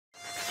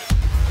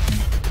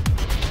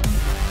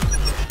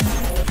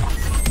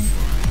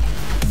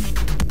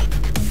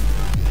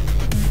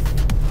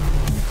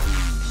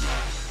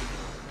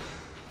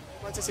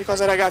qualsiasi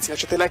cosa ragazzi,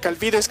 lasciate like al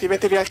video e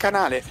iscrivetevi al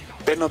canale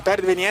per non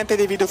perdervi niente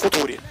dei video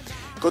futuri.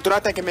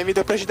 Controllate anche i miei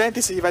video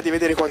precedenti se vi va di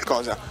vedere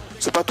qualcosa.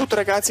 Soprattutto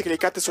ragazzi,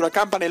 cliccate sulla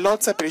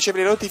campanellozza per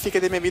ricevere le notifiche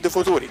dei miei video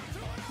futuri.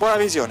 Buona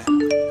visione!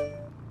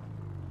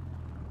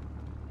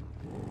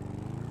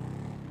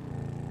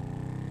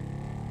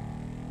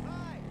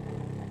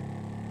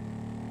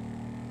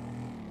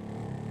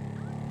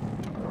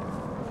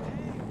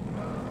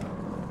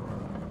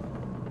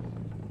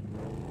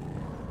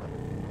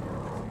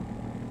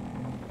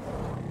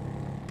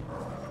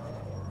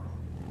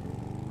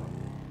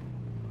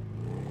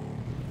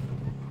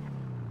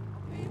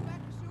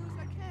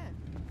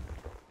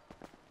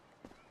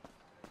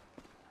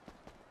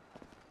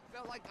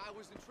 Like I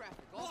was in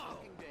traffic all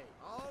fucking day.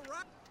 All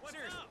right.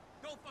 Seriously,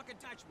 don't fucking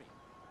touch me.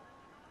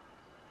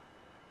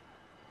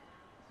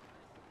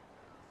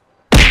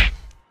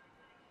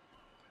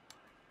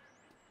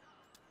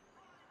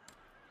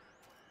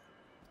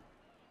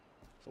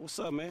 So what's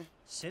up, man?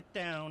 Sit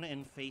down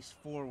and face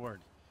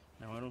forward.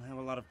 Now, I don't have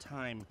a lot of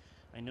time.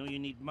 I know you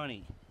need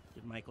money.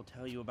 Did Michael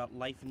tell you about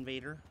Life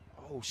Invader?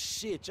 Oh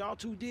shit, y'all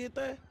two did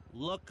that?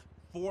 Look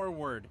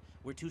forward.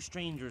 We're two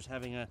strangers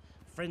having a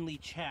friendly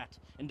chat,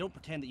 and don't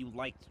pretend that you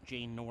liked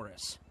Jane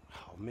Norris.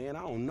 Oh man,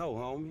 I don't know,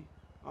 homie.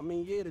 I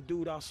mean, yeah, the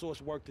dude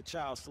outsourced work to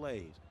child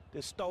slaves,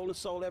 then stole and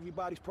sold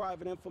everybody's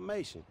private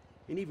information,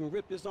 and even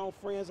ripped his own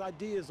friends'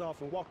 ideas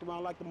off and walked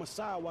around like the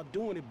Messiah while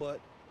doing it, but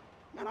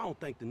man, I don't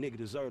think the nigga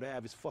deserved to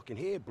have his fucking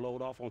head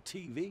blowed off on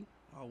TV.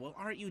 Oh, well,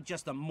 aren't you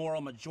just a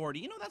moral majority?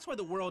 You know, that's why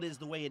the world is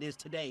the way it is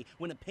today,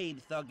 when a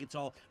paid thug gets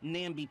all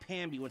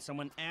namby-pamby when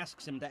someone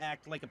asks him to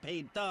act like a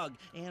paid thug,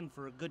 and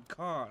for a good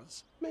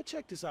cause. Man,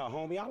 check this out,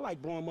 homie. I like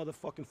blowing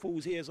motherfucking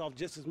fools' heads off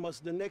just as much as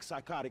the next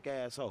psychotic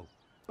asshole.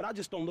 But I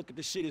just don't look at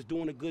the shit as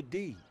doing a good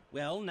deed.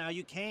 Well, now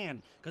you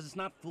can, because it's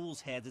not fools'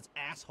 heads, it's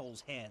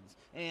assholes' heads.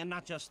 And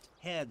not just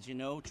heads, you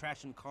know,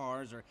 trashing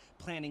cars or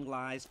planning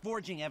lies,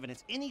 forging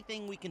evidence,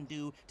 anything we can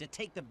do to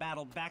take the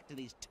battle back to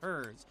these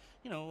turds.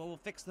 You know, we'll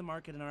fix the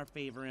market in our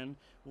favor and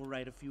we'll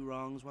right a few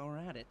wrongs while we're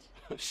at it.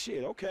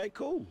 Shit, okay,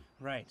 cool.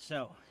 Right,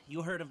 so,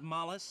 you heard of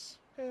Mollis?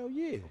 Hell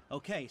yeah.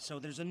 Okay, so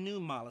there's a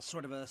new mollusk,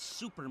 sort of a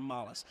super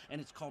mollusk,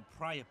 and it's called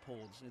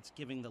Priapods. It's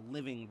giving the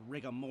living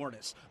rigor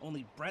mortis.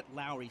 Only Brett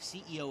Lowry,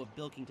 CEO of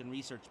Bilkington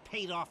Research,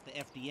 paid off the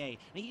FDA,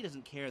 and he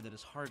doesn't care that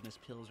his hardness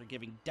pills are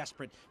giving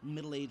desperate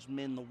middle-aged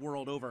men the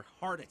world over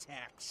heart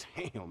attacks.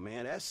 Damn,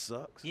 man, that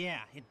sucks.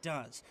 Yeah, it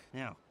does.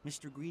 Now,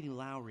 Mr. Greedy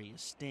Lowry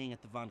is staying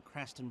at the Von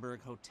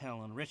Krastenberg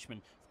Hotel in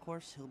Richmond. Of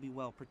course, he'll be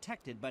well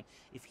protected, but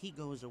if he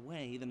goes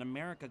away, then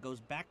America goes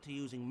back to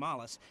using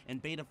Mollis,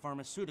 and Beta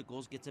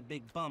Pharmaceuticals gets a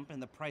big bump in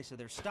the price of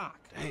their stock.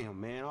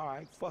 Damn, man, all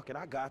right, fuck it,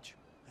 I got you.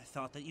 I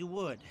thought that you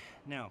would.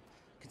 Now,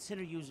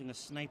 consider using a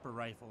sniper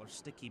rifle or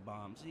sticky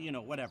bombs, you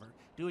know, whatever.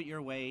 Do it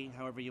your way,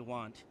 however you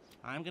want.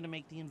 I'm gonna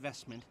make the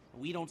investment.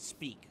 We don't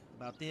speak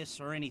about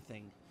this or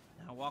anything.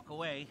 Now walk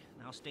away,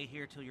 and I'll stay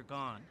here till you're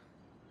gone.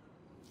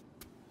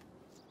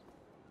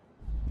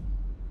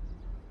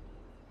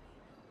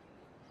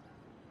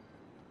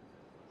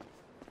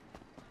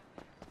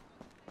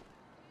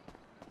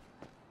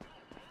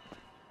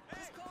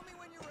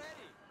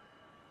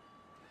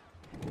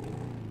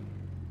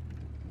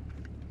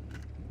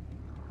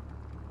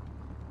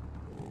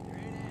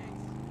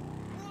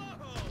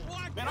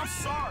 Man, I'm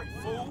sorry,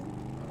 fool.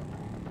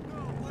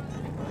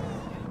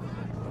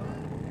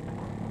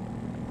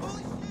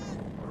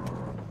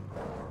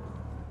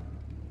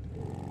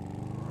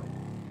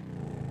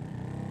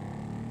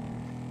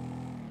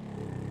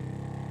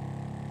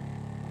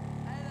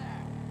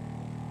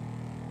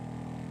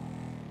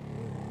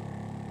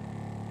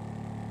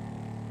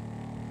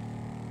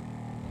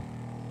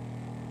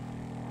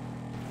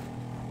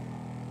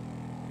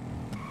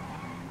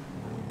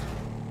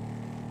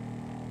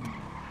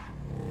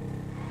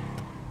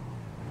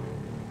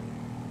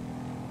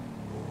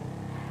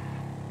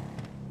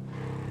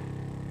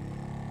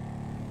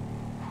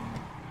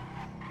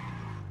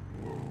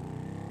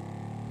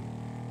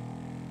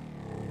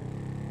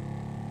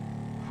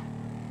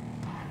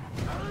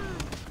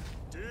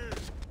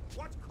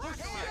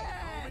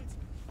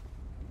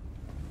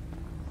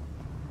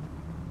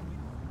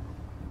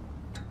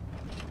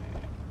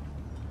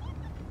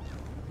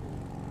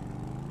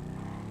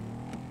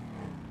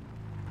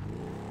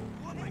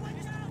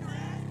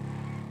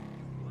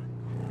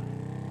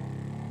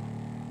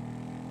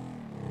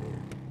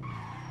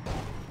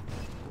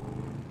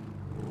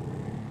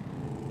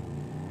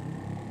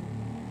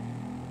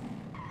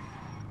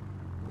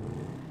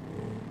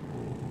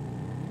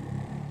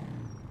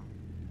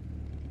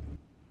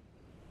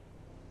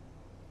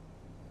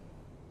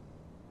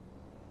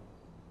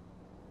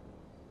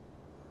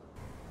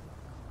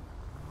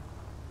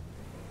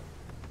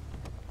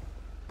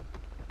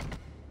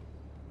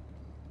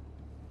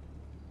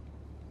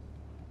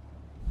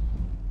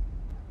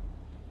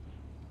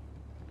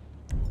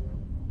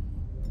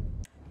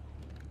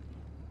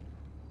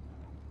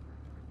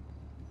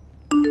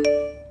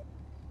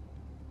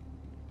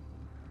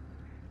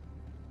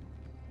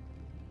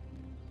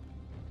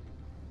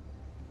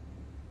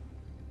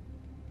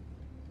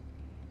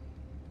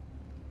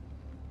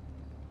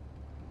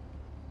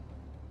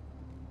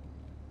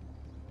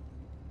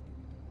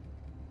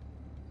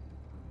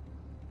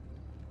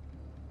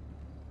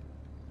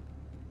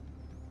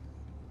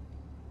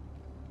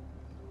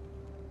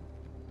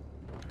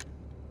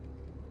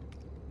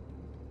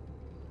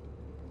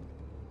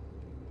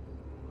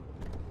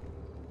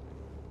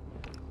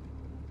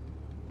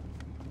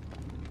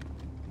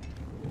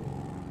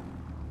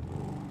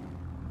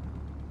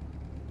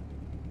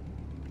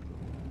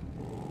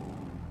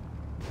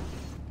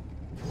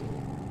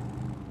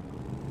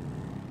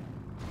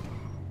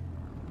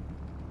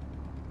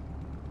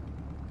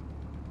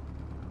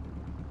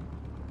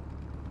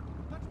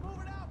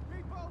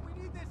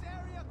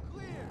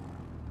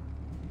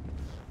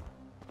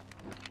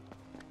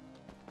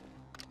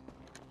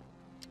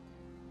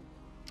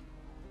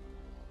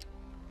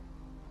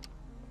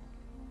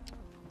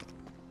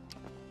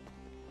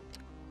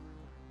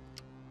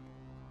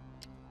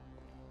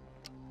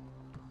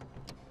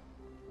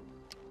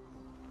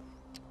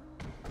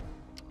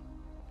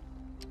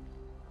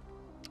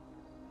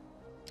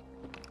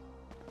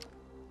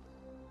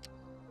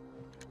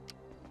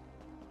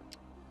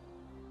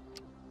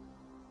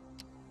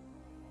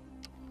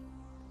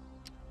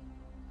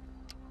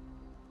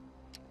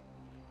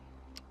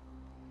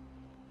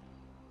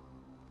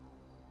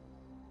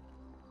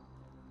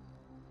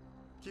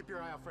 Keep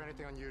your eye out for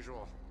anything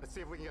unusual. Let's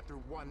see if we can get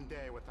through one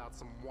day without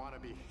some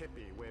wannabe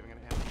hippie waving an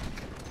hand.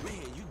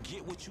 Man, you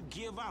get what you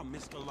give out,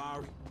 Mr.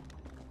 Lowry.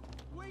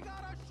 We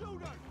got a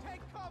shooter!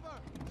 Take cover!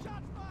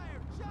 Shots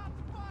fired!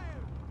 Shots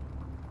fired!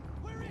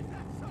 Where is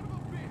that son of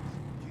a bitch?